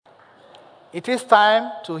It is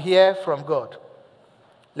time to hear from God.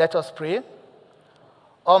 Let us pray.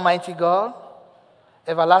 Almighty God,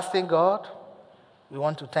 everlasting God, we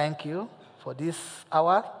want to thank you for this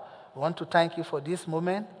hour. We want to thank you for this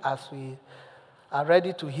moment as we are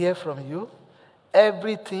ready to hear from you.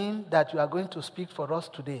 Everything that you are going to speak for us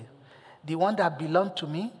today, the one that belonged to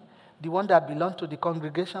me, the one that belonged to the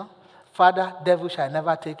congregation, Father, devil shall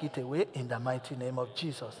never take it away in the mighty name of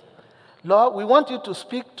Jesus. Lord, we want you to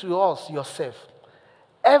speak to us yourself.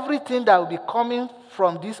 Everything that will be coming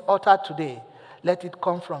from this altar today, let it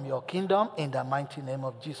come from your kingdom in the mighty name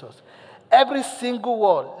of Jesus. Every single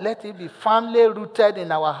word, let it be firmly rooted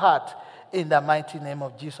in our heart in the mighty name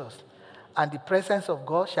of Jesus. And the presence of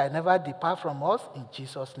God shall never depart from us in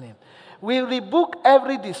Jesus' name. We rebuke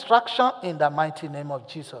every distraction in the mighty name of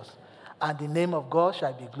Jesus. And the name of God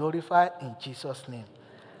shall be glorified in Jesus' name.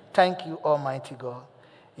 Thank you, Almighty God.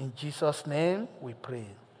 In Jesus' name we pray.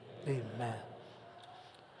 Amen.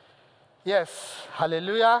 Yes,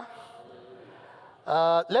 hallelujah.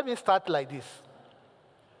 Let me start like this.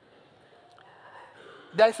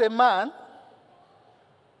 There is a man,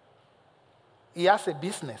 he has a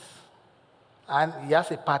business, and he has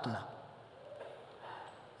a partner.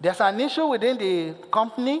 There's an issue within the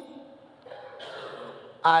company,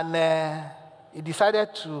 and he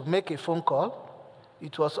decided to make a phone call.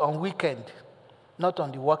 It was on weekend, not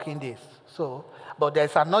on the working days. But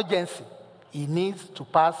there's an urgency. He needs to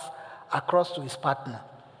pass across to his partner.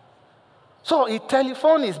 So he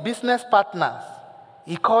telephoned his business partners.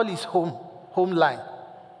 He called his home line.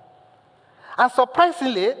 And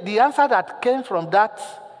surprisingly, the answer that came from that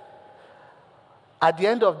at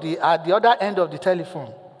the other end of the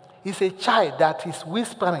telephone is a child that is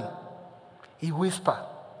whispering. He whispered.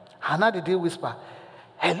 And how did he whisper?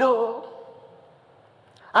 Hello.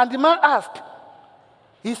 And the man asked,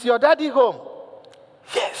 is your daddy home?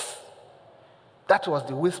 Yes. That was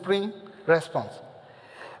the whispering response.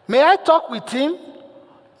 May I talk with him?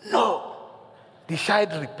 No. The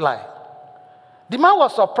child replied. The man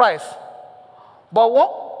was surprised, but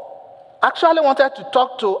actually wanted to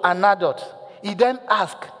talk to an adult. He then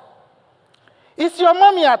asked, is your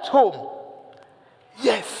mommy at home?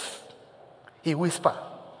 Yes. He whispered.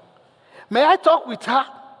 May I talk with her?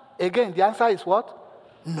 Again, the answer is what?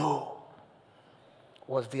 No.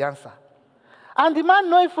 Was the answer. And the man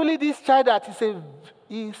knowing fully this child that is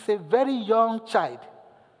a very young child,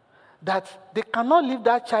 that they cannot leave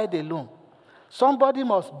that child alone. Somebody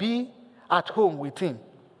must be at home with him.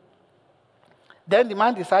 Then the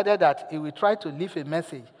man decided that he will try to leave a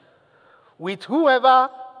message with whoever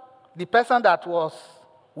the person that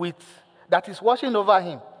is watching over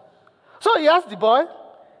him. So he asked the boy,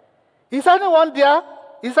 is anyone there?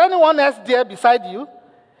 Is anyone else there beside you?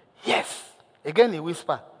 Yes. Again he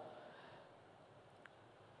whispered.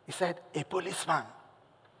 He said, a policeman.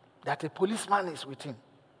 That a policeman is with him.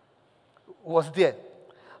 Was there.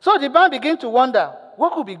 So the man began to wonder,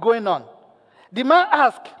 what could be going on? The man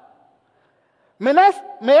asked, may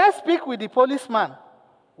I speak with the policeman?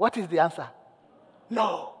 What is the answer?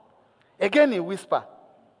 No. Again he whispered.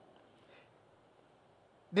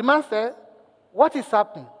 The man said, what is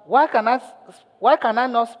happening? Why can I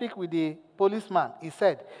not speak with the policeman? He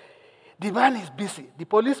said, the man is busy. The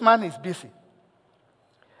policeman is busy.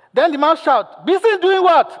 Then the man shouted, busy doing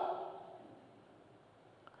what?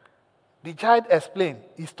 The child explained,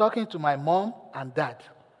 he's talking to my mom and dad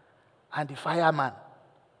and the fireman.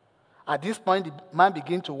 At this point, the man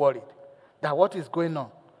began to worry that what is going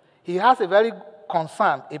on. He has a very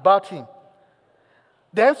concern about him.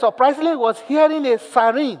 Then, surprisingly, he was hearing a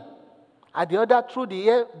siren at the other through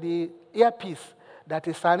the earpiece that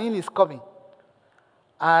a siren is coming.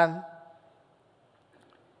 And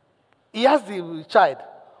he asked the child,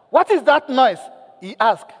 what is that noise? He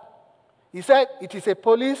asked. He said, it is a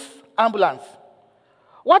police ambulance.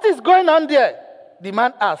 What is going on there? The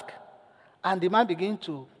man asked. And the man began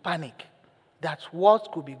to panic that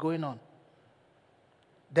what could be going on.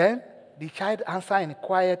 Then the child answered in a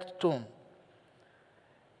quiet tone.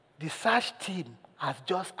 The search team has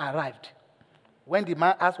just arrived. When the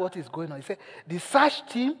man asked what is going on, he said, the search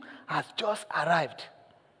team has just arrived.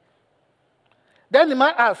 Then the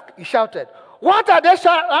man asked, he shouted, what are they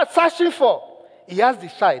searching for? He asked the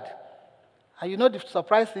child. And you know the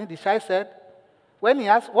surprising thing, the child said, when he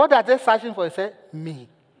asked, what are they searching for? He said, me.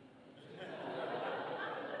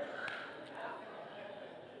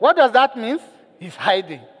 What does that mean? He's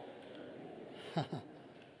hiding.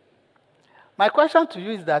 My question to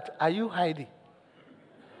you is that, are you hiding?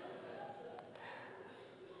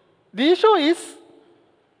 The issue is,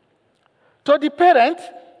 to the parent,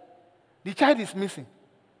 the child is missing.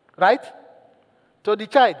 Right? To the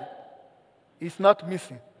child, is not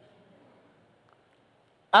missing.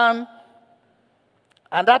 And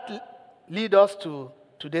that leads us to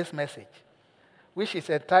today's message, which is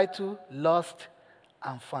entitled Lost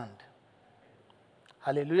and Found.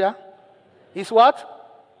 Hallelujah. It's what?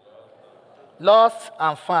 Lost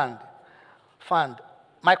and found. Found.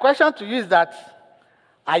 My question to you is that,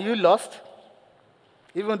 are you lost?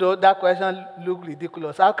 Even though that question looks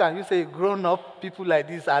ridiculous, how can you say grown-up people like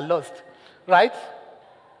this are lost? Right?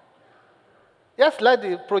 Yes,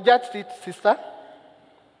 project it, sister.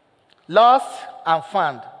 Lost and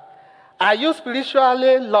found. Are you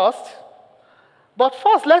spiritually lost? But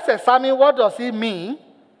first, let's examine what does it mean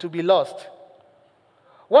to be lost.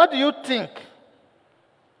 What do you think?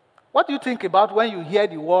 What do you think about when you hear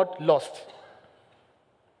the word lost?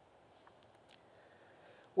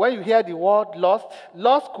 When you hear the word lost,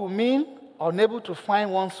 lost could mean unable to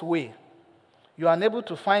find one's way. You are unable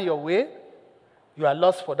to find your way, you are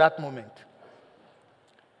lost for that moment.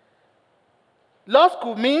 Lost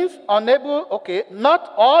could mean unable,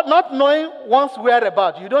 not knowing one's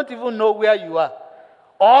whereabouts. You don't even know where you are.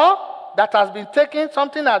 Or that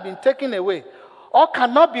something has been taken away, or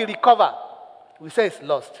cannot be recovered. We say it's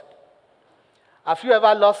lost. Have you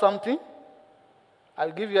ever lost something?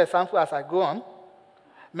 I'll give you an example as I go on.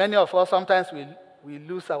 Many of us, sometimes we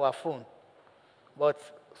lose our phone. But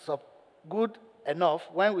good enough,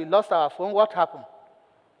 when we lost our phone, what happened?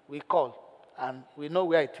 We call, and we know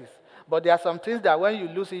where it is. But there are some things that when you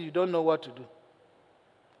lose it, you don't know what to do.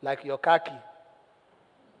 Like your car key.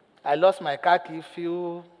 I lost my car key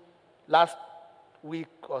last week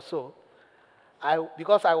or so.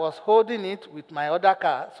 Because I was holding it with my other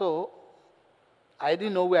car, so I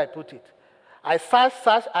didn't know where I put it. I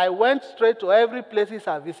searched, I went straight to every place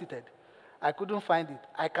I visited. I couldn't find it.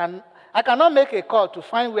 I cannot make a call to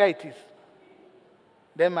find where it is.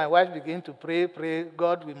 Then my wife began to pray,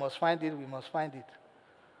 God, we must find it, we must find it.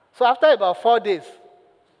 So after about 4 days,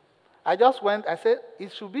 I said,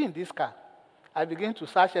 it should be in this car. I began to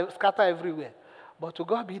search, scatter everywhere. But to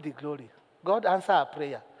God be the glory. God answered our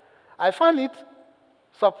prayer. I found it,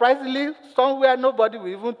 surprisingly, somewhere nobody will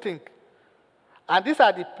even think. And these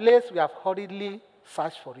are the places we have hurriedly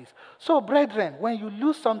searched for it. So, brethren, when you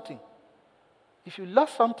lose something, if you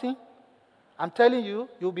lost something, I'm telling you,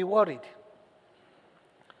 you'll be worried.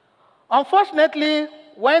 Unfortunately,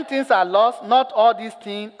 when things are lost, not all these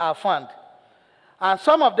things are found. And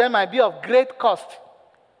some of them might be of great cost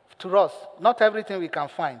to us. Not everything we can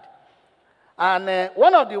find. And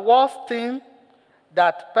one of the worst things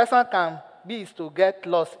that person can be is to get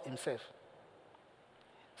lost himself.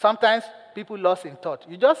 Sometimes people lost in thought.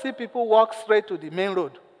 You just see people walk straight to the main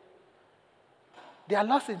road. They are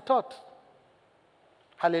lost in thought.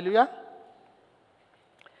 Hallelujah.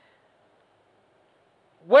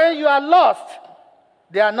 When you are lost,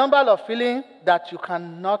 there are a number of feelings that you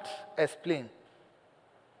cannot explain.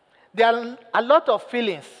 There are a lot of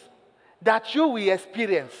feelings that you will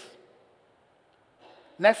experience.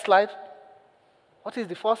 Next slide. What is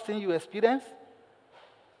the first thing you experience?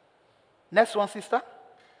 Next one, sister.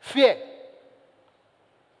 Fear.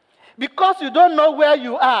 Because you don't know where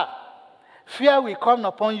you are, fear will come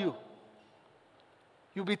upon you.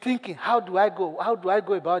 You'll be thinking, how do I go? How do I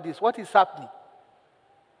go about this? What is happening?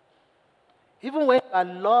 Even when you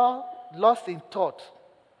are lost in thought,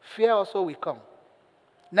 fear also will come.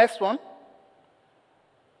 Next one.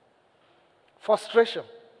 Frustration.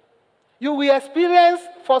 You will experience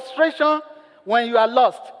frustration when you are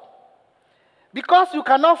lost. Because you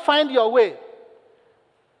cannot find your way.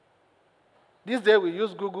 This day we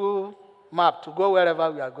use Google Map to go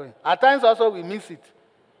wherever we are going. At times also we miss it.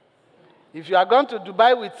 If you are going to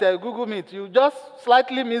Dubai with Google Meet, you just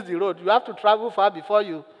slightly miss the road. You have to travel far before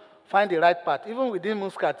you find the right path. Even within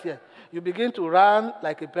Muscat here, you begin to run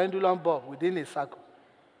like a pendulum bob within a circle.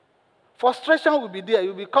 Frustration will be there.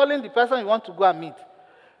 You'll be calling the person you want to go and meet.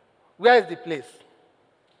 Where is the place?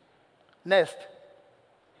 Next.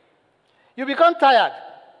 You become tired.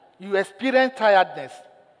 You experience tiredness.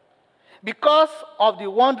 Because of the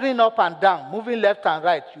wandering up and down, moving left and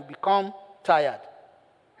right, you become tired.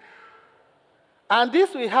 And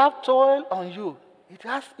this will have toll on you. It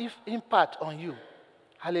has impact on you.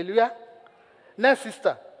 Hallelujah. Next,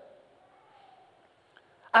 sister.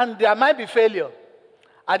 And there might be failure.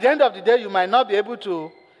 At the end of the day, you might not be able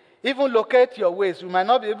to even locate your ways. You might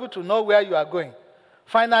not be able to know where you are going.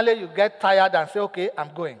 Finally, you get tired and say, okay,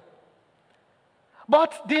 I'm going.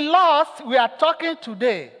 But the lost we are talking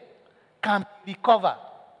today can be recovered.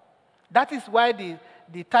 That is why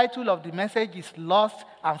the title of the message is Lost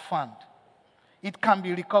and Found. It can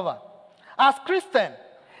be recovered. As Christians,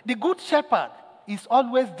 the Good Shepherd is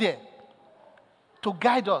always there to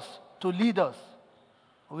guide us to lead us.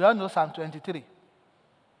 We all know Psalm 23.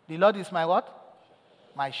 The Lord is my what?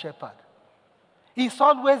 My shepherd. He's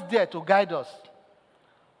always there to guide us.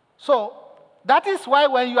 So, that is why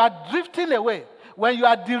when you are drifting away, when you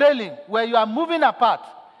are derailing, when you are moving apart,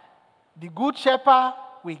 the good shepherd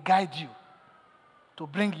will guide you to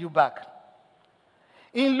bring you back.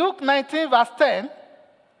 In Luke 19, verse 10,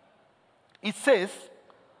 it says,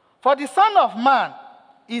 "For the Son of Man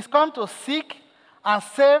is come to seek and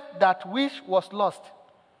save that which was lost."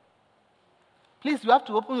 Please, you have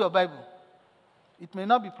to open your Bible. It may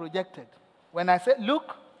not be projected. When I say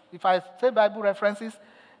Luke, if I say Bible references,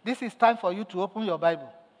 this is time for you to open your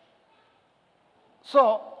Bible.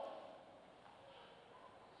 So,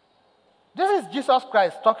 this is Jesus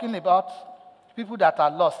Christ talking about people that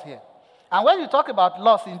are lost here. And when you talk about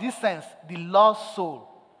lost in this sense, the lost soul,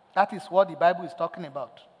 that is what the Bible is talking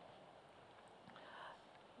about.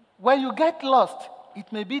 When you get lost,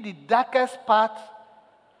 it may be the darkest part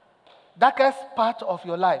of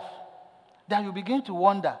your life. Then you begin to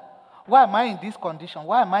wonder, why am I in this condition?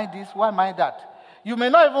 Why am I this? Why am I that? You may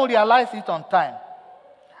not even realize it on time.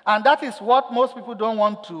 And that is what most people don't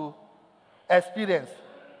want to experience.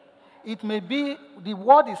 It may be, the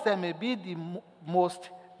word itself may be the most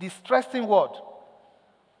distressing word.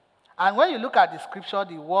 And when you look at the scripture,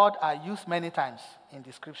 the word are used many times in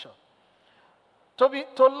the scripture. To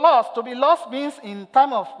be lost means in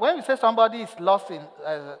time of, when we say somebody is lost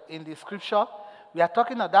in the scripture, we are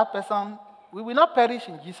talking of that person. We will not perish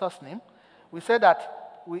in Jesus' name. We say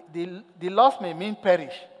that the lost may mean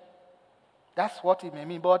perish. That's what it may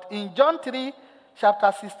mean. But in John 3,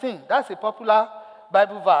 chapter 16, that's a popular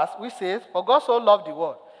Bible verse which says, "For God so loved the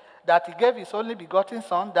world, that he gave his only begotten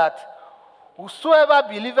Son, that whosoever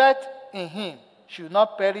believeth in him should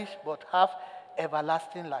not perish, but have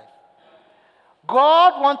everlasting life."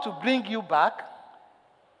 God wants to bring you back.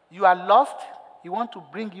 You are lost. He wants to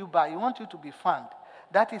bring you back. He wants you to be found.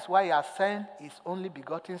 That is why he has sent his only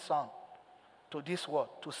begotten Son to this world,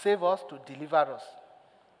 to save us, to deliver us.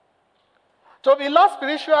 To be lost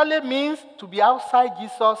spiritually means to be outside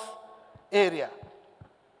Jesus' area.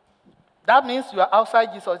 That means you are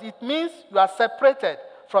outside Jesus. It means you are separated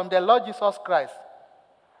from the Lord Jesus Christ.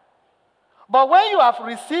 But when you have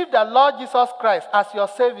received the Lord Jesus Christ as your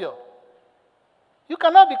Savior, you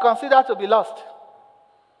cannot be considered to be lost.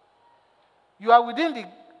 You are within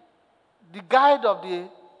the guide of the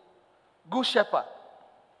Good Shepherd.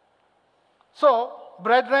 So,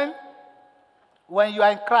 brethren, when you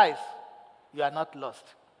are in Christ, you are not lost.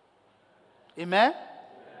 Amen?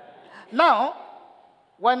 Now,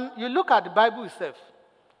 when you look at the Bible itself,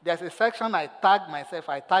 there's a section I tag myself,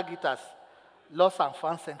 I tag it as Lost and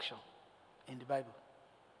Found section in the Bible.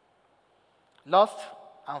 Lost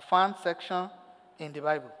and Found section in the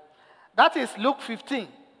Bible. That is Luke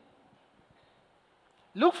 15.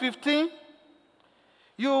 Luke 15,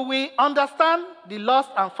 you will understand the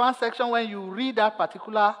Lost and Found section when you read that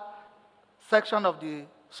particular section of the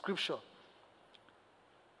scripture.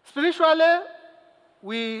 Spiritually,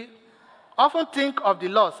 we often think of the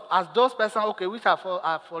lost as those persons, which I've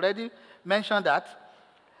already mentioned that.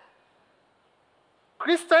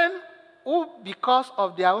 Christians who, because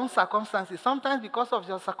of their own circumstances, sometimes because of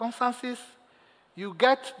your circumstances, you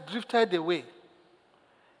get drifted away.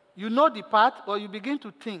 You know the path, but you begin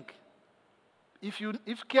to think.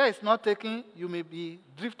 If care is not taken, you may be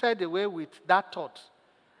drifted away with that thought,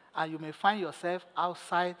 and you may find yourself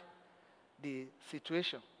outside the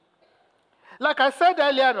situation. Like I said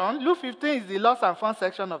earlier on, Luke 15 is the Lost and Found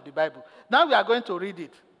section of the Bible. Now we are going to read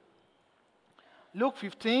it. Luke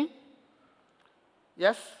 15.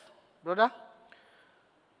 Yes, brother?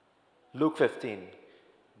 Luke 15.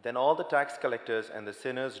 Then all the tax collectors and the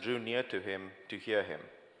sinners drew near to him to hear him.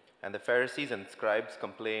 And the Pharisees and scribes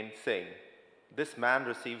complained, saying, "This man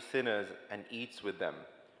receives sinners and eats with them."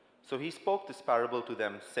 So he spoke this parable to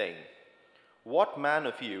them, saying, "What man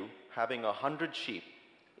of you, having 100 sheep,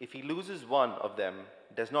 if he loses one of them,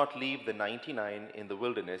 does not leave the 99 in the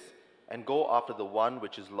wilderness and go after the one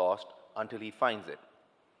which is lost until he finds it?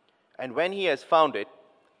 And when he has found it,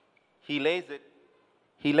 he lays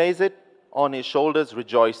it on his shoulders,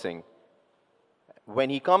 rejoicing. When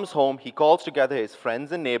he comes home, he calls together his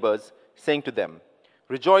friends and neighbors, saying to them,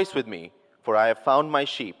 'Rejoice with me, for I have found my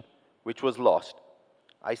sheep, which was lost.'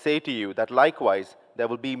 I say to you that likewise there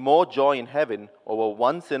will be more joy in heaven over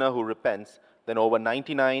one sinner who repents than over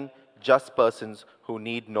 99 just persons who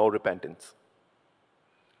need no repentance."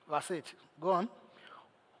 Verse 8. Go on.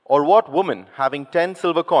 Or what woman, having 10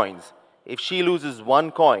 silver coins, if she loses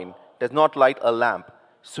one coin, does not light a lamp,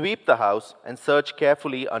 sweep the house, and search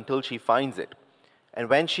carefully until she finds it? And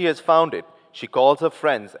when she has found it, she calls her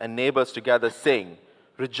friends and neighbors together, saying,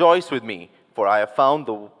 "Rejoice with me, for I have found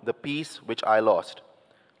the piece which I lost."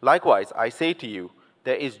 Likewise, I say to you,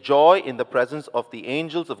 there is joy in the presence of the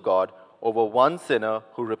angels of God over one sinner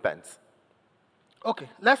who repents. Okay,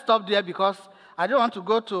 let's stop there because I don't want to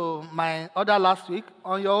go to my other last week.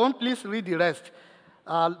 On your own, please read the rest.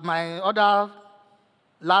 My other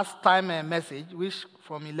last time message, which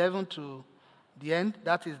from 11 to the end,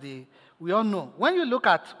 that is we all know. When you look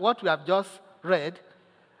at what we have just read,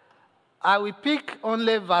 I will pick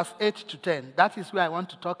only verse 8 to 10. That is where I want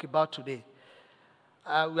to talk about today.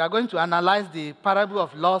 We are going to analyze the parable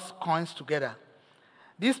of lost coins together.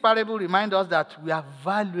 This parable reminds us that we are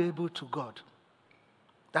valuable to God.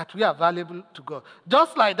 That we are valuable to God.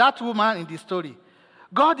 Just like that woman in the story.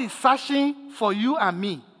 God is searching for you and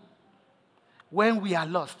me when we are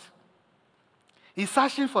lost. He's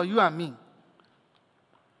searching for you and me.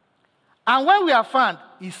 And when we are found,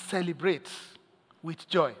 He celebrates with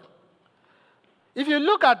joy. If you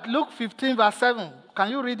look at Luke 15, verse 7,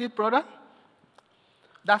 can you read it, brother?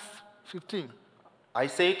 That's 15. I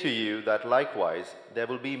say to you that likewise there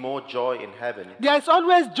will be more joy in heaven There is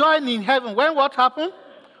always joy in heaven. When what happened?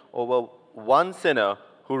 over one sinner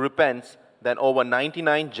who repents than over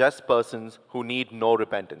 99 just persons who need no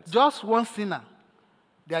repentance. Just one sinner.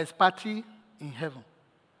 There is party in heaven.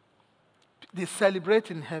 They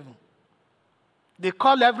celebrate in heaven. They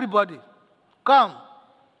call everybody. Come.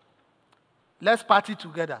 Let's party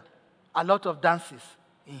together. A lot of dances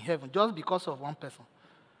in heaven just because of one person.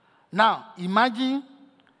 Now, imagine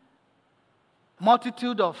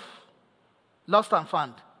multitude of lost and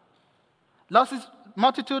found.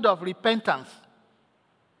 Multitude of repentance.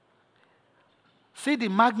 See the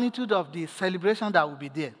magnitude of the celebration that will be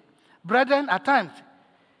there. Brethren, at times,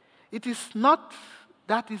 it is not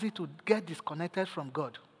that easy to get disconnected from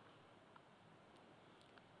God.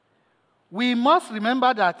 We must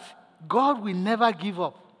remember that God will never give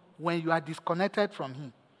up when you are disconnected from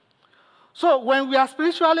Him. So when we are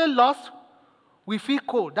spiritually lost, we feel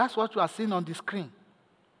cold. That's what you are seeing on the screen.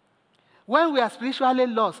 When we are spiritually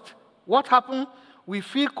lost, what happens? We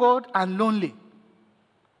feel cold and lonely.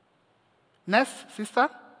 Next, sister.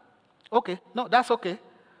 Okay, no, that's okay.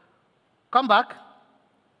 Come back.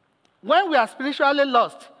 When we are spiritually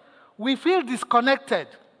lost, we feel disconnected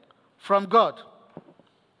from God.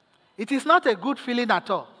 It is not a good feeling at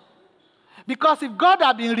all. Because if God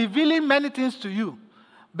has been revealing many things to you,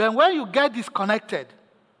 but when you get disconnected,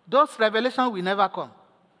 those revelations will never come.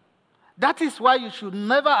 That is why you should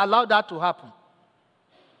never allow that to happen.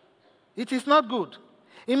 It is not good.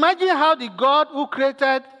 Imagine how the God who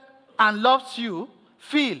created and loves you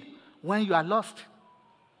feel when you are lost.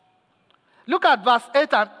 Look at verse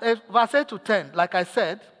 8 to 10. Like I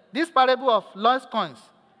said, this parable of lost coins.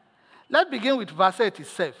 Let's begin with verse 8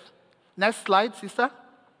 itself. Next slide, sister.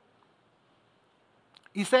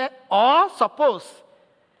 He said, or suppose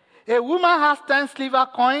a woman has 10 silver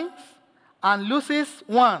coins and loses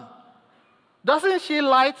one. Doesn't she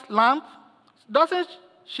light a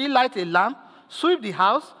lamp, sweep the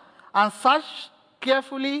house, and search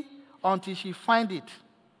carefully until she finds it?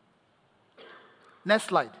 Next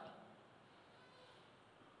slide.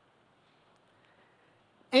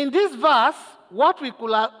 In this verse, what we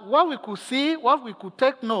could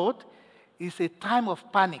take note is a time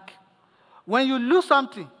of panic. When you lose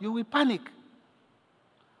something, you will panic.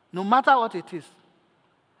 No matter what it is.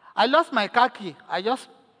 I lost my car key. I just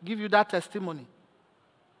give you that testimony.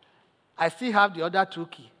 I still have the other 2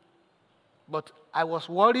 keys. But I was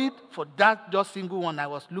worried for that just single one. I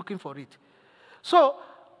was looking for it. So,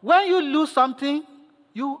 when you lose something,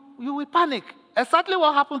 you will panic. Exactly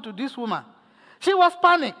what happened to this woman. She was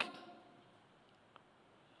panicked.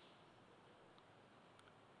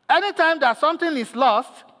 Anytime that something is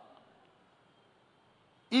lost,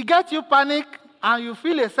 it gets you panic and you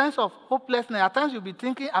feel a sense of hopelessness. At times you'll be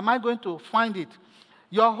thinking, am I going to find it?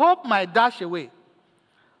 Your hope might dash away.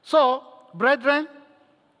 So, brethren,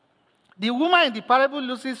 the woman in the parable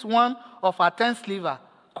loses one of her 10 silver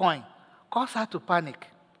coin. Cause her to panic.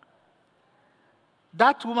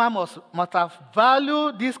 That woman must have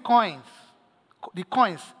valued these coins, the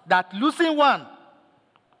coins, that losing one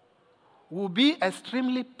will be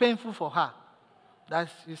extremely painful for her. That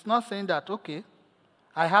she's not saying that, okay,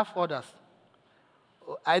 I have others.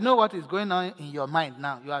 I know what is going on in your mind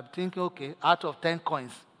now. You are thinking, okay, out of 10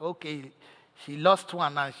 coins, okay, she lost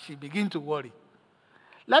one and she begins to worry.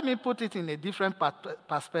 Let me put it in a different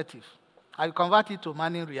perspective. I'll convert it to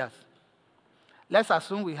money reals. Let's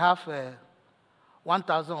assume we have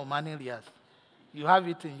 1,000 of money reals. You have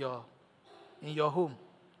it in your home.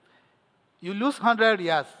 You lose 100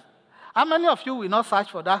 reals. How many of you will not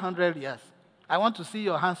search for that 100 reals? I want to see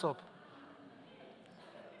your hands up.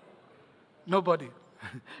 Nobody.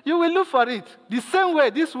 You will look for it. The same way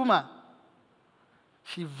this woman,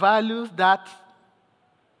 she values that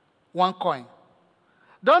one coin.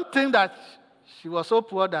 Don't think that she was so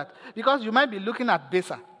poor that, because you might be looking at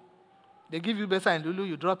Besa. They give you Besa and Lulu,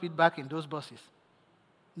 you drop it back in those buses.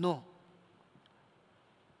 No.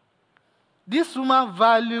 This woman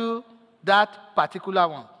valued that particular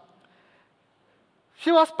one.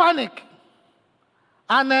 She was panicked.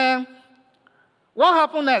 And what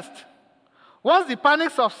happened next? Once the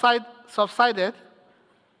panic subsided,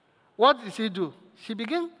 what did she do? She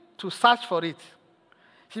began to search for it.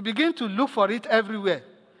 She began to look for it everywhere.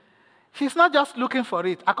 She's not just looking for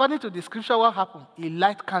it. According to the scripture, what happened? He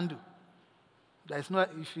light candle. There is no,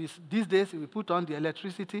 if it's these days, we put on the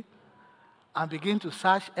electricity and begin to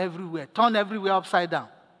search everywhere, turn everywhere upside down.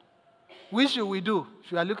 Which should we do?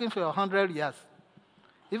 If you are looking for 100 years,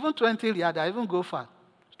 even 20 riyad, I even go far.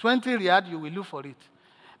 20 riyad, you will look for it.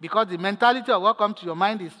 Because the mentality of what comes to your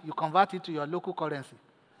mind is you convert it to your local currency.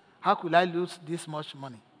 How could I lose this much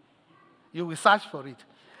money? You will search for it.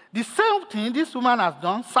 The same thing this woman has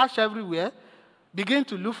done, search everywhere, begin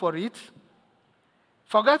to look for it.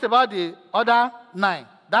 Forget about the other 9.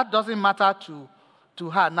 That doesn't matter to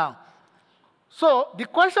her now. So the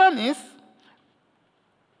question is,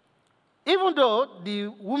 even though the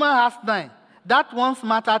woman has 9, that ones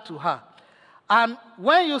matter to her. And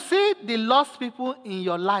when you see the lost people in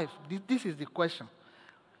your life, this is the question.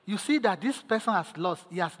 You see that this person has lost,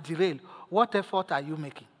 he has derailed. What effort are you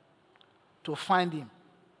making to find him?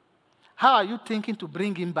 How are you thinking to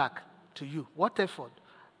bring him back to you? What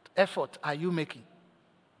effort are you making?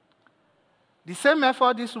 The same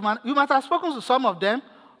effort this woman, you might have spoken to some of them.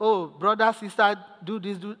 Oh, brother, sister, do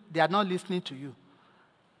this, do. They are not listening to you.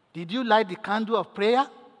 Did you light the candle of prayer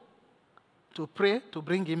to pray to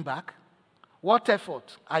bring him back? What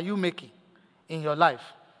effort are you making in your life?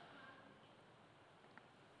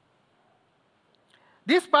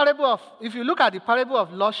 This parable of, if you look at the parable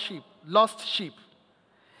of lost sheep,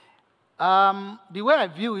 the way I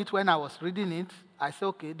view it when I was reading it, I said,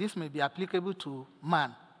 okay, this may be applicable to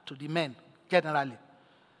the men, generally.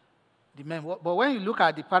 The men. But when you look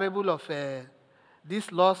at the parable of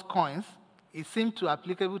these lost coins, it seems to be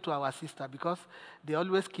applicable to our sister because they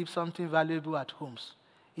always keep something valuable at homes.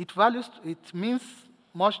 It means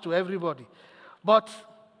much to everybody. But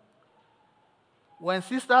when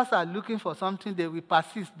sisters are looking for something, they will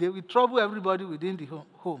persist. They will trouble everybody within the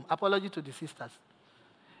home. Apology to the sisters.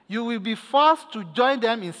 You will be forced to join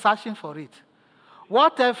them in searching for it.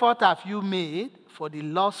 What effort have you made for the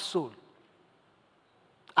lost soul?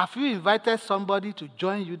 Have you invited somebody to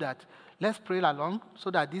join you that let's pray along so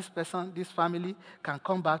that this person, this family can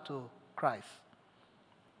come back to Christ?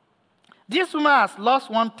 This woman has lost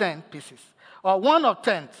 1/10 pieces, or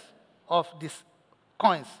 1/10 of these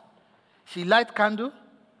coins. She light candle.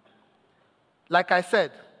 Like I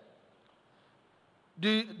said,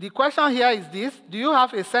 the question here is this: do you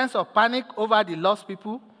have a sense of panic over the lost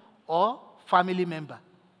people or family member?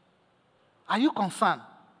 Are you concerned,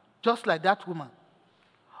 just like that woman?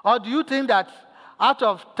 Or do you think that out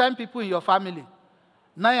of 10 people in your family,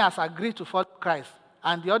 9 has agreed to follow Christ,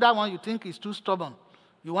 and the other one you think is too stubborn,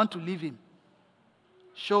 you want to leave him?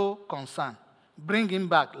 Show concern. Bring him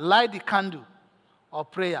back. Light the candle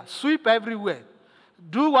of prayer. Sweep everywhere.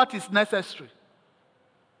 Do what is necessary.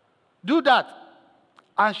 Do that.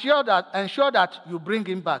 Ensure that you bring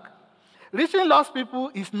him back. Reaching lost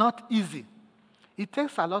people is not easy. It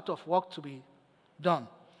takes a lot of work to be done.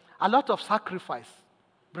 A lot of sacrifice.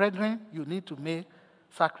 Brethren, you need to make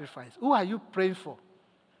sacrifice. Who are you praying for?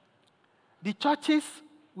 The churches,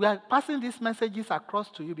 we are passing these messages across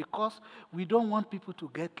to you because we don't want people to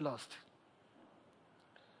get lost.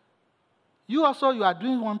 You are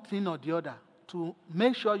doing one thing or the other to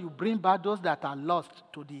make sure you bring back those that are lost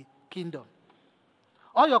to the kingdom.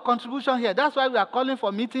 All your contribution here, that's why we are calling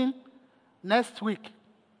for meeting next week.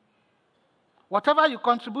 Whatever you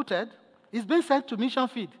contributed is being sent to mission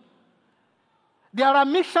field. There are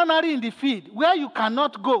missionaries in the field where you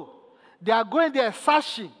cannot go. They are going there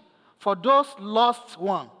searching for those lost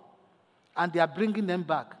ones, and they are bringing them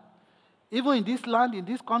back. Even in this land, in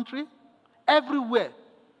this country, everywhere.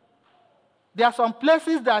 There are some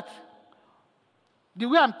places that the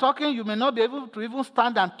way I'm talking, you may not be able to even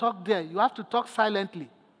stand and talk there. You have to talk silently.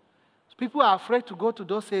 People are afraid to go to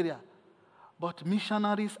those areas. But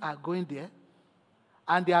missionaries are going there,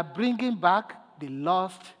 and they are bringing back the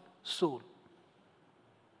lost soul.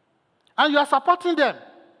 And you are supporting them.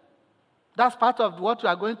 That's part of what you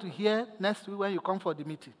are going to hear next week when you come for the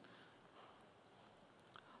meeting.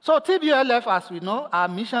 So TBLF, as we know, our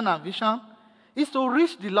mission and vision is to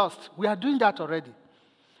reach the lost. We are doing that already.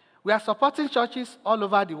 We are supporting churches all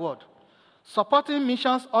over the world, supporting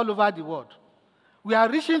missions all over the world. We are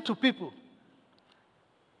reaching to people.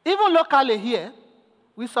 Even locally here,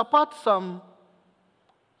 we support some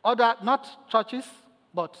other, not churches,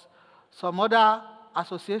 but some other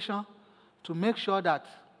association to make sure that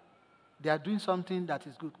they are doing something that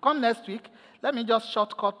is good. Come next week, let me just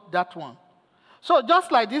shortcut that one. So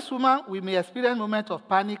just like this woman, we may experience moments of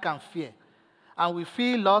panic and fear, and we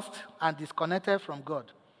feel lost and disconnected from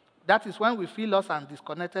God. That is when we feel lost and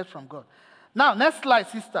disconnected from God. Now, next slide,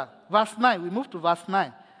 sister. Verse 9. We move to verse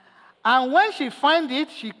 9. And when she find it,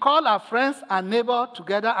 she called her friends and neighbors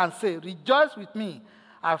together and said, "Rejoice with me,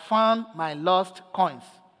 I found my lost coins."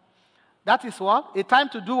 That is what? A time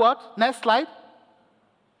to do what? Next slide.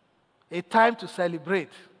 A time to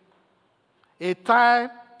celebrate. A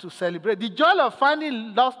time to celebrate. The joy of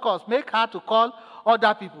finding lost coins make her to call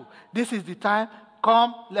other people. This is the time.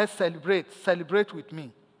 Come, let's celebrate. Celebrate with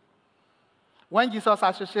me. When Jesus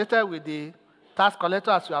associated with the tax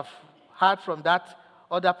collector, as you have heard from that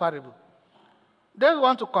other parable, they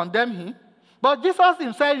want to condemn him, but Jesus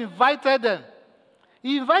himself invited them.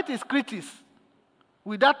 He invited his critics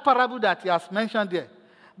with that parable that he has mentioned there,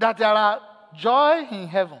 that there are joy in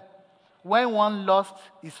heaven when one lost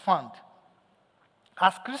is found.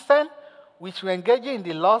 As Christians, we should engage in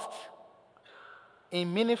the lost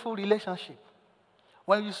in meaningful relationship.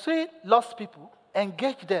 When you see lost people,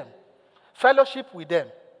 engage them, fellowship with them.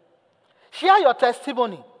 Share your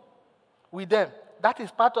testimony with them. That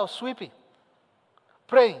is part of sweeping.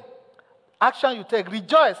 Praying. Action you take.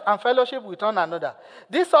 Rejoice and fellowship with one another.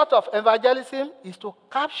 This sort of evangelism is to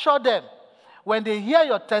capture them. When they hear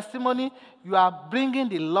your testimony, you are bringing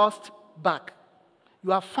the lost back.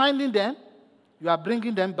 You are finding them. You are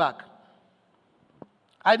bringing them back.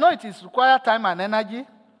 I know it is required time and energy,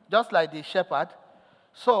 just like the shepherd.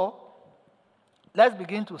 So, let's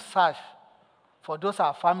begin to search for those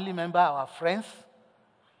our family members, our friends,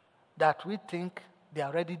 that we think they are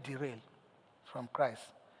already derailed from Christ.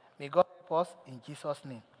 May God help us in Jesus'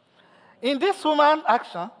 name. In this woman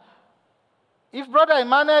action, if Brother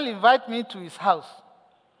Emmanuel invites me to his house,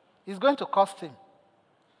 it's going to cost him.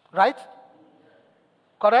 Right?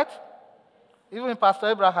 Correct? Even Pastor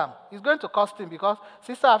Abraham, it's going to cost him because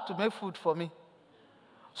sister have to make food for me.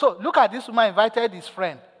 So look at this woman invited his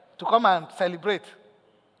friend to come and celebrate.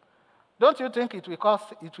 Don't you think it will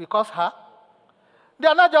cost her? They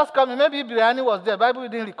are not just coming. Maybe biryani was there. Bible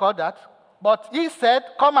didn't record that. But he said,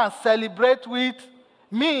 "Come and celebrate with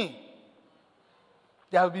me."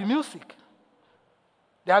 There will be music.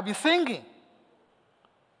 There will be singing.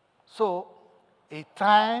 So, a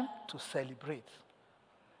time to celebrate.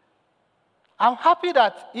 I'm happy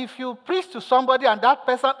that if you preach to somebody and that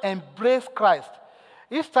person embrace Christ,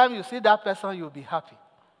 each time you see that person, you'll be happy.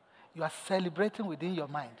 You are celebrating within your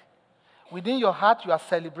mind. Within your heart, you are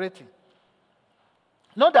celebrating.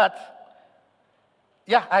 Know that,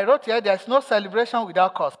 I wrote here, there's no celebration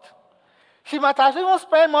without cost. She might have even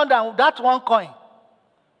spent more than that one coin.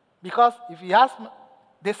 Because if he has,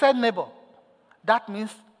 they said neighbor. That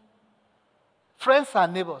means friends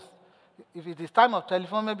and neighbors. If it is time of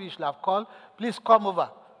telephone, maybe you should have called, "Please come over,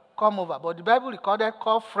 come over." But the Bible recorded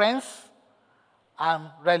call friends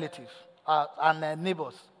and relatives and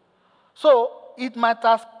neighbors. So it might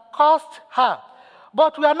have cost her.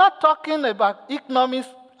 But we are not talking about economics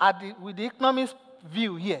with the economics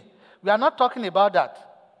view here. We are not talking about that.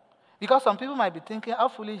 Because some people might be thinking how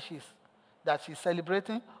foolish she is that she's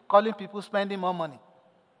celebrating, calling people, spending more money.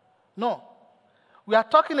 No. We are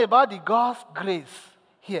talking about the God's grace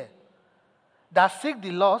here that seek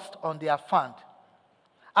the lost on their found.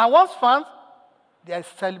 And once found, there is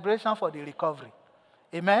celebration for the recovery.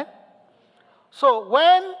 Amen? So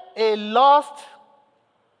when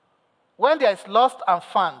there is lost and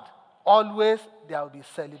found, always there will be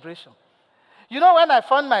celebration. You know, when I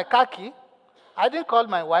found my car key, I didn't call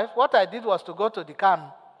my wife. What I did was to go to the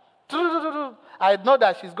car. I know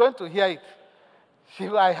that she's going to hear it.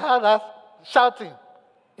 I heard her shouting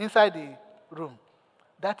inside the room.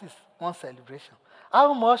 That is one celebration.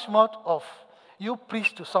 How much more of you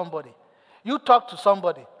preach to somebody, you talk to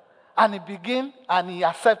somebody, and he begin and he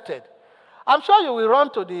accepted. I'm sure you will run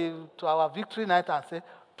to our victory night and say,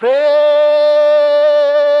 "Pray,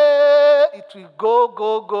 it will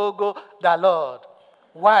go, the Lord."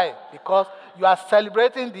 Why? Because you are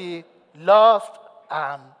celebrating the lost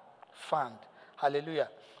and found. Hallelujah.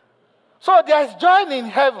 So there is joy in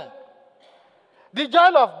heaven. The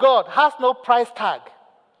joy of God has no price tag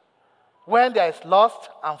when there is lost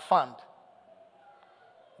and found.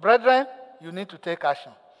 Brethren, you need to take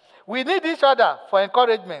action. We need each other for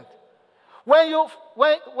encouragement.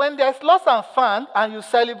 When there's loss and found and you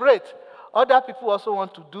celebrate, other people also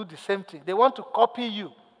want to do the same thing. They want to copy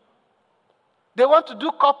you. They want to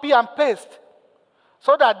do copy and paste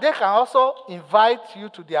so that they can also invite you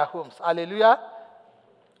to their homes. Hallelujah.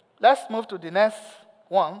 Let's move to the next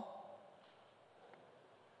one.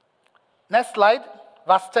 Next slide,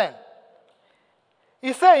 verse 10.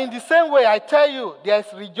 He said, in the same way, I tell you, there is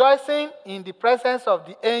rejoicing in the presence of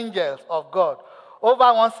the angels of God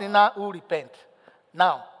over one sinner who repent.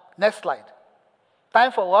 Now, next slide.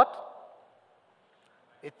 Time for what?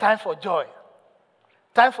 A time for joy.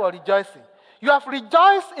 Time for rejoicing. You have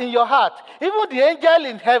rejoiced in your heart. Even the angel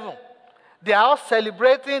in heaven, they are all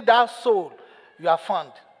celebrating that soul you have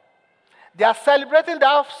found. They are celebrating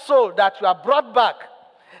that soul that you have brought back.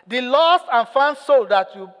 The lost and found soul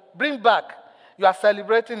that you bring back, you are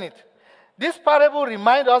celebrating it. This parable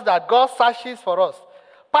reminds us that God searches for us.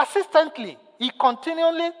 Persistently, He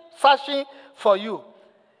continually searching for you.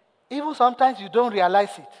 Even sometimes you don't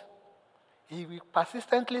realize it. He will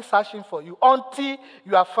persistently searching for you until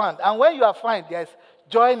you are found. And when you are found, there is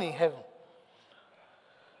joy in heaven.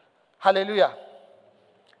 Hallelujah.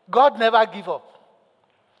 God never gives up.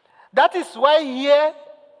 That is why here,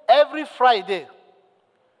 every Friday,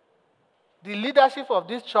 the leadership of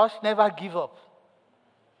this church never give up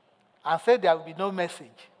and say there will be no message.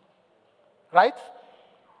 Right?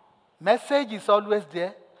 Message is always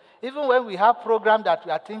there. Even when we have program that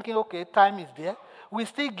we are thinking, okay, time is there, we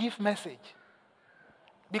still give message.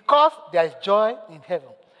 Because there is joy in heaven.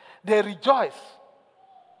 They rejoice.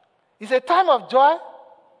 It's a time of joy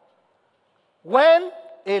when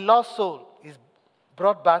a lost soul is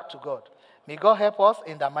brought back to God. May God help us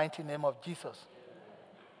in the mighty name of Jesus.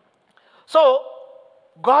 So,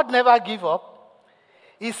 God never gives up.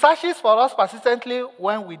 He searches for us persistently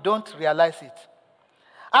when we don't realize it.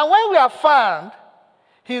 And when we are found,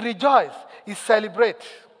 He rejoices. He celebrates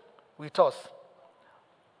with us.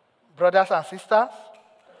 Brothers and sisters,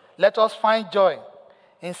 let us find joy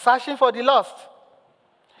in searching for the lost.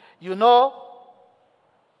 You know,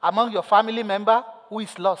 among your family member who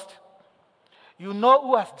is lost. You know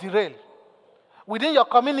who has derailed. Within your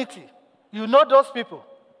community, you know those people.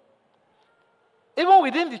 Even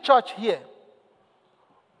within the church here,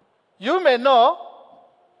 you may know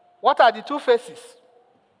what are the two faces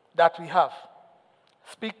that we have.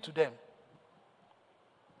 Speak to them.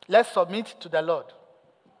 Let's submit to the Lord.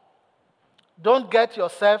 Don't get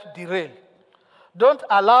yourself derailed. Don't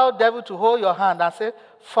allow devil to hold your hand and say,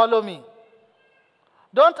 follow me.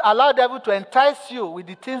 Don't allow devil to entice you with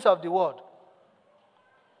the things of the world.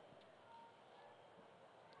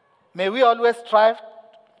 May we always strive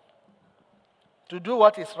to do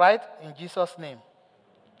what is right in Jesus' name.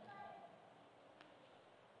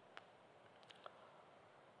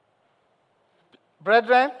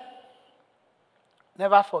 Brethren,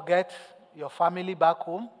 never forget your family back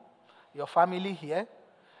home, your family here.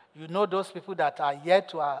 You know those people that are yet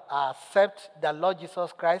to accept the Lord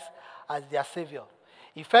Jesus Christ as their Savior.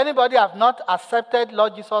 If anybody have not accepted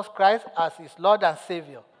Lord Jesus Christ as his Lord and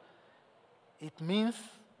Savior, it means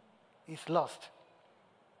he's lost.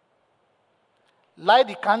 Light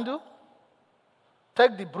the candle,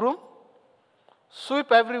 take the broom,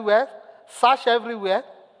 sweep everywhere, search everywhere.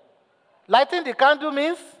 Lighting the candle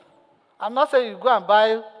means, I'm not saying you go and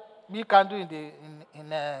buy me candle in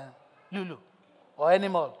Lulu or any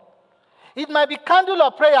mall. It might be candle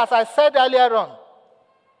of prayer, as I said earlier on.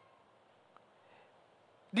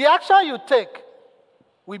 The action you take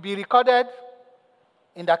will be recorded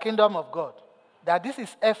in the kingdom of God. That this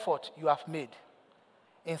is effort you have made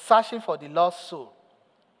in searching for the lost soul.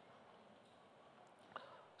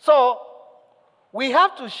 So, we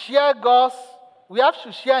have to share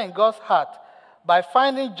in God's heart by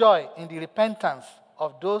finding joy in the repentance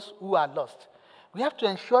of those who are lost. We have to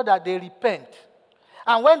ensure that they repent.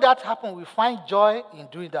 And when that happens, we find joy in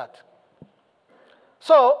doing that.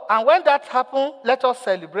 So, and when that happens, let us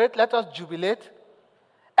celebrate, let us jubilate.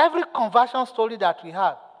 Every conversion story that we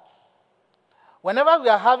have, whenever we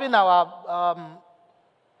are having our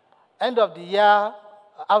end of the year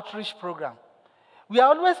outreach program, we are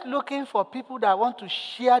always looking for people that want to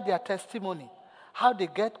share their testimony, how they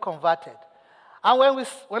get converted. And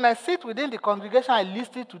when I sit within the congregation, I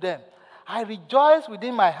listen to them. I rejoice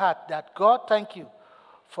within my heart that God, thank you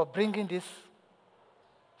for bringing this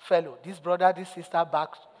fellow, this brother, this sister back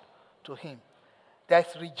to him. There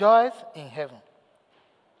is rejoice in heaven.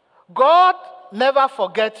 God never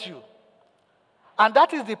forgets you. And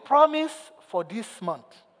that is the promise for this month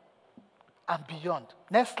and beyond.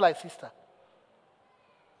 Next slide, sister.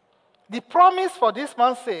 The promise for this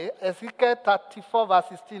man say, Ezekiel 34 verse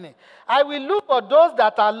 16, I will look for those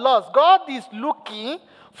that are lost. God is looking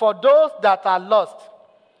for those that are lost.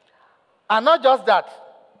 And not just that,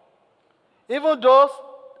 even those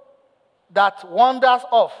that wanders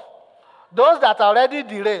off, those that are already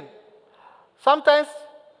derailed. Sometimes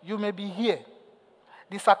you may be here.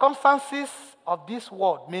 The circumstances of this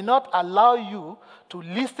world may not allow you to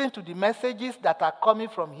listen to the messages that are coming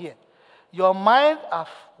from here. Your mind has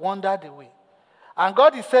wandered away. And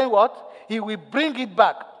God is saying what? He will bring it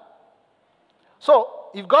back. So,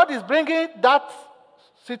 if God is bringing that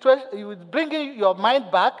situation, He will bringing your mind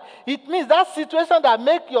back, it means that situation that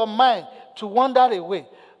makes your mind to wander away,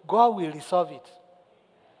 God will resolve it.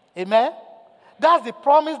 Amen? That's the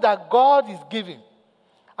promise that God is giving.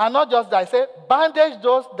 And not just that, I say, bandage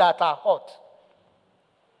those that are hurt.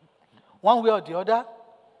 One way or the other,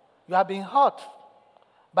 you have been hurt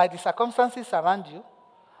by the circumstances around you,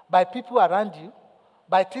 by people around you,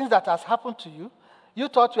 by things that has happened to you. You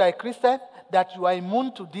thought you are a Christian, that you are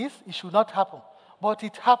immune to this, it should not happen. But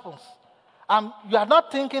it happens. And you are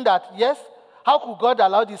not thinking that, yes, how could God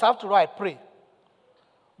allow this? After all, I pray.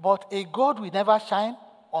 But a God will never shine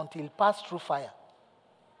until it passes through fire.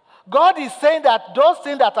 God is saying that those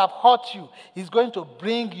things that have hurt you is going to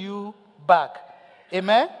bring you back.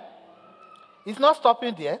 Amen? It's not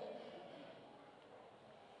stopping there.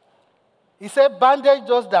 He said, bandage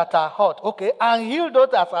those that are hurt, okay, and heal those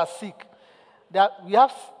that are sick. We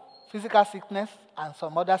have physical sickness and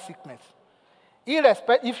some other sickness.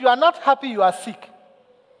 If you are not happy, you are sick.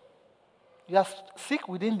 You are sick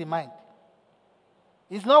within the mind.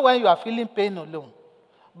 It's not when you are feeling pain alone.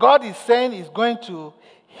 God is saying He's going to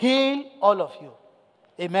heal all of you.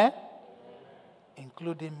 Amen?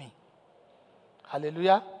 Including me.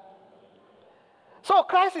 Hallelujah. So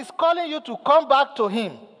Christ is calling you to come back to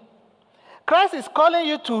Him. Christ is calling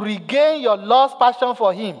you to regain your lost passion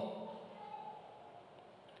for Him.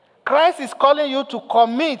 Christ is calling you to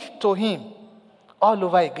commit to Him all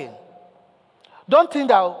over again. Don't think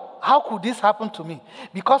that, how could this happen to me?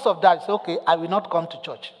 Because of that, it's okay, I will not come to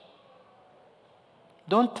church.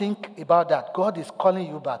 Don't think about that. God is calling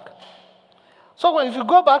you back. So if you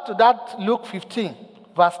go back to that Luke 15,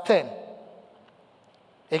 verse 10,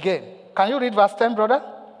 again, can you read verse 10, brother?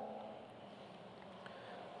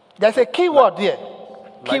 There's a key word here.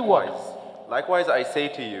 Key word. Likewise, I say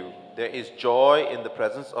to you, there is joy in the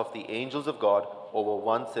presence of the angels of God over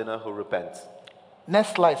one sinner who repents.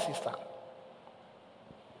 Next slide, sister.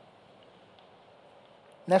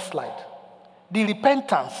 Next slide. The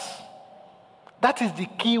repentance. That is the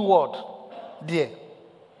key word there.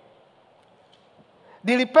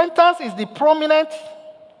 The repentance is the prominent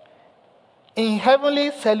in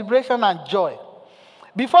heavenly celebration and joy.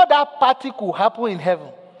 Before that party could happen in heaven,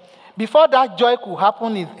 before that joy could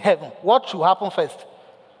happen in heaven, what should happen first?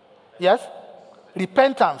 Yes?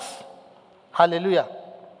 Repentance. Hallelujah.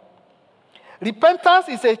 Repentance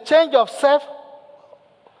is a change of self.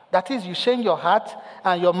 That is, you change your heart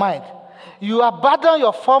and your mind. You abandon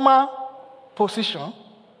your former position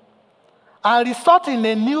and resort in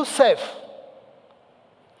a new self.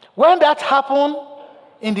 When that happens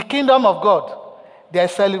in the kingdom of God, there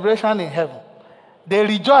is celebration in heaven. They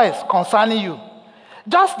rejoice concerning you.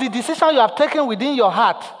 Just the decision you have taken within your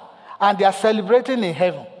heart, and they are celebrating in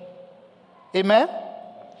heaven. Amen?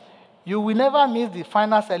 You will never miss the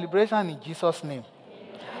final celebration in Jesus' name.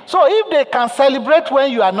 So if they can celebrate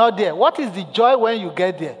when you are not there, what is the joy when you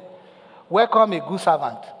get there? Welcome a good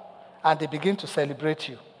servant. And they begin to celebrate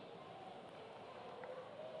you.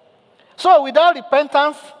 So without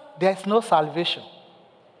repentance, there is no salvation.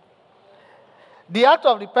 The act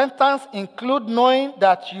of repentance includes knowing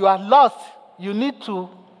that you are lost. You need to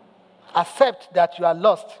accept that you are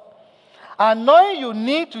lost. And knowing you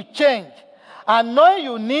need to change. And knowing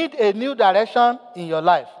you need a new direction in your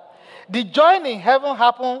life. The joy in heaven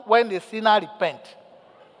happens when the sinner repents.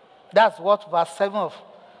 That's what verse 7 of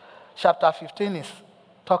chapter 15 is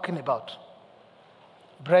talking about.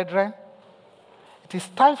 Brethren, it is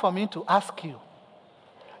time for me to ask you.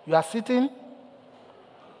 You are sitting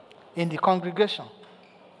in the congregation.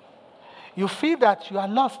 You feel that you are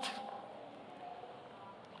lost.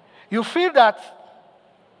 You feel that,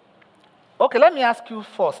 okay, let me ask you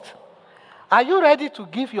first. Are you ready to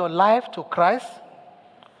give your life to Christ?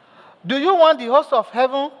 Do you want the host of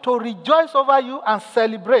heaven to rejoice over you and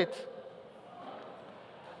celebrate?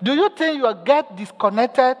 Do you think you will get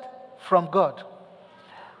disconnected from God?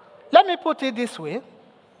 Let me put it this way.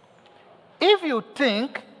 If you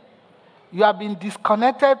think you have been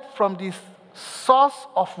disconnected from this source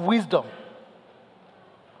of wisdom,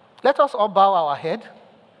 let us all bow our head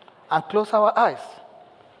and close our eyes.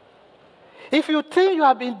 If you think you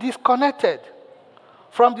have been disconnected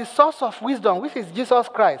from the source of wisdom, which is Jesus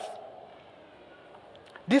Christ,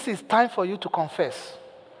 this is time for you to confess.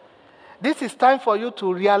 This is time for you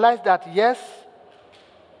to realize that, yes,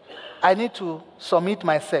 I need to submit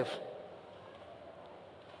myself.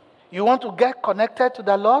 You want to get connected to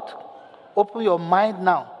the Lord? Open your mind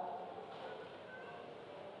now.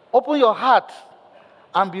 Open your heart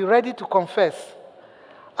and be ready to confess.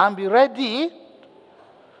 And be ready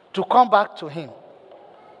to come back to Him.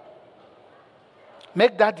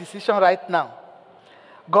 Make that decision right now.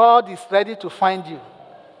 God is ready to find you.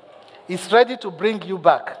 He's ready to bring you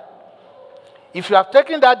back. If you have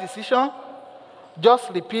taken that decision, just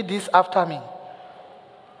repeat this after me.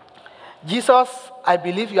 Jesus, I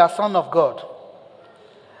believe you are Son of God.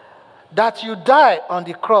 That you died on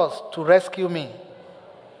the cross to rescue me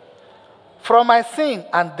from my sin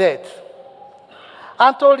and death,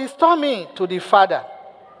 and to restore me to the Father.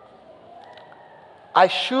 I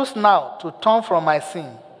choose now to turn from my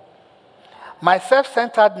sin, my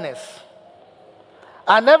self-centeredness,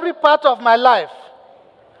 and every part of my life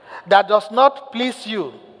that does not please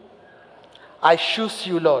you. I choose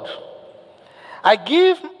you, Lord. I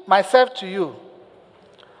give myself to you.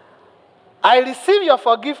 I receive your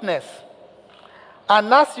forgiveness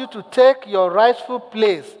and ask you to take your rightful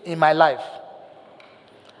place in my life.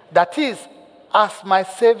 That is, as my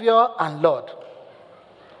Savior and Lord.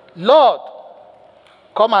 Lord,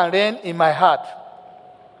 come and reign in my heart.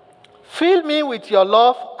 Fill me with your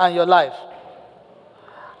love and your life,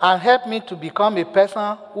 and help me to become a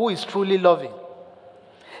person who is truly loving.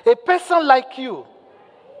 A person like you.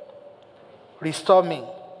 Restore me.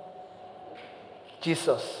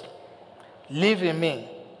 Jesus, live in me.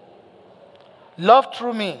 Love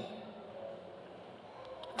through me.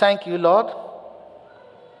 Thank you, Lord,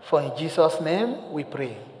 for in Jesus' name we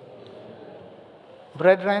pray.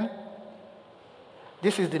 Brethren,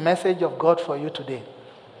 this is the message of God for you today.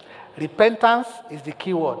 Repentance is the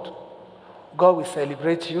key word. God will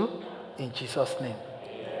celebrate you in Jesus' name.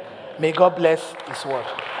 May God bless His word.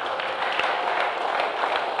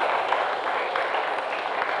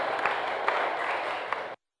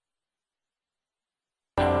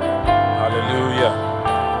 Hallelujah.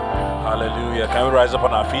 Hallelujah. Can we rise up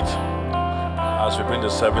on our feet as we bring the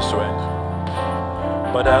service to end?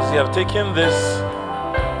 But as you have taken this,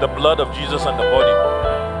 the blood of Jesus and the body,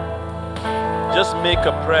 just make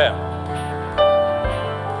a prayer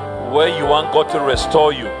where you want God to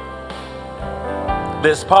restore you.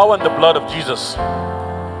 There's power in the blood of Jesus.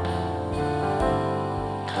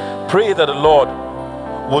 Pray that the Lord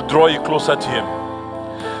will draw you closer to Him.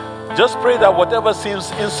 Just pray that whatever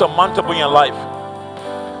seems insurmountable in your life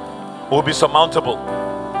will be surmountable.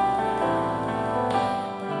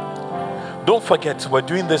 Don't forget, we're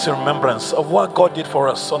doing this in remembrance of what God did for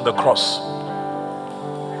us on the cross.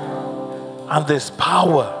 And there's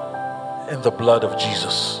power in the blood of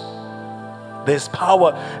Jesus. There's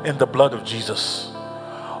power in the blood of Jesus.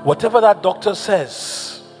 Whatever that doctor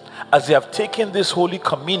says, as you have taken this Holy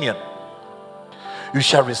Communion, you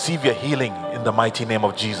shall receive your healing in the mighty name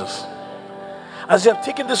of Jesus. As you have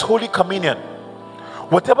taken this Holy Communion,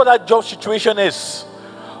 whatever that job situation is,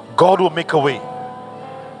 God will make a way.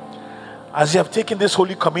 As you have taken this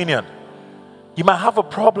Holy Communion, you might have a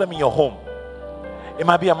problem in your home. It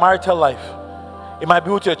might be a marital life. It might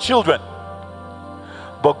be with your children.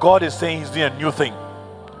 But God is saying He's doing a new thing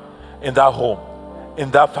in that home, in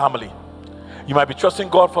that family. You might be trusting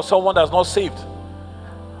God for someone that's not saved.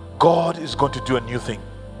 God is going to do a new thing.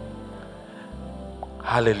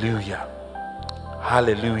 Hallelujah.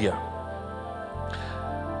 Hallelujah.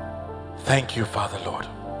 Thank you, Father Lord.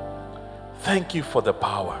 Thank you for the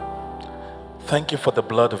power. Thank you for the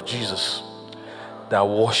blood of Jesus that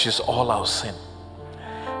washes all our sin.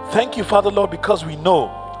 Thank you, Father Lord, because we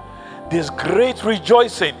know there's great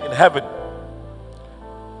rejoicing in heaven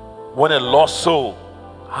when a lost soul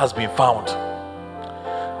has been found.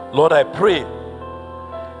 Lord, I pray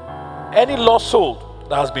any lost soul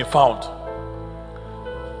that has been found,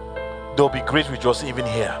 there will be great rejoicing even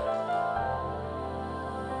here.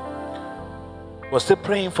 We're still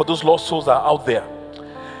praying for those lost souls that are out there.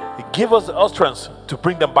 Give us the utterance to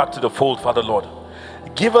bring them back to the fold, Father Lord.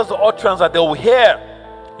 Give us the utterance that they will hear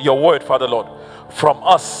your word, Father Lord, from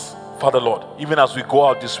us, Father Lord, even as we go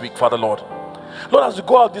out this week, Father Lord. Lord, as we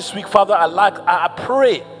go out this week, Father, I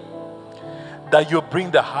pray that you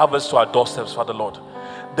bring the harvest to our doorsteps, Father Lord.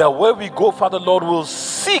 That where we go, Father Lord, we'll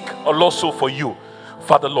seek a lost soul for you,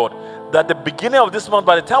 Father Lord. That the beginning of this month,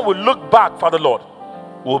 by the time we look back, Father Lord,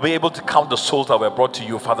 we'll be able to count the souls that were brought to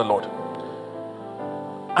you, Father Lord.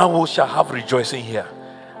 And we shall have rejoicing here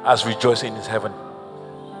as rejoicing is heaven.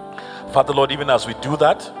 Father Lord, even as we do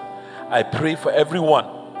that, I pray for everyone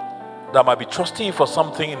that might be trusting you for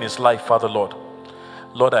something in his life, Father Lord.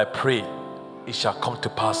 Lord, I pray it shall come to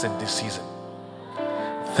pass in this season.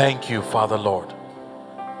 Thank you, Father Lord.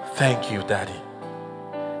 Thank you, Daddy.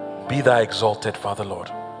 Be thou exalted, Father Lord.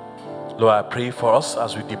 Lord, I pray for us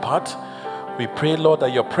as we depart. We pray, Lord,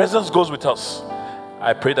 that your presence goes with us.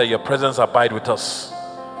 I pray that your presence abide with us.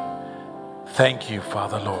 Thank you,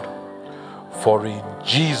 Father Lord. For in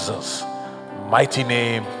Jesus' mighty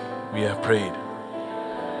name we have prayed.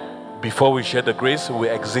 Before we share the grace, we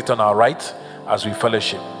exit on our right as we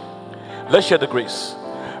fellowship. Let's share the grace.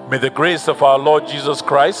 May the grace of our Lord Jesus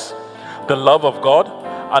Christ, the love of God,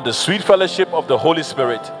 and the sweet fellowship of the Holy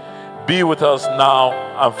Spirit be with us now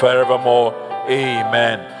and forevermore.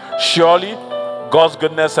 Amen. Surely God's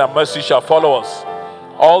goodness and mercy shall follow us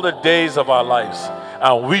all the days of our lives,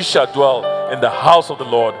 and we shall dwell in the house of the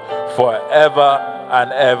Lord forever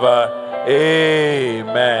and ever.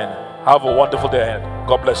 Amen. Have a wonderful day ahead.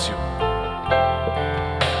 God bless you.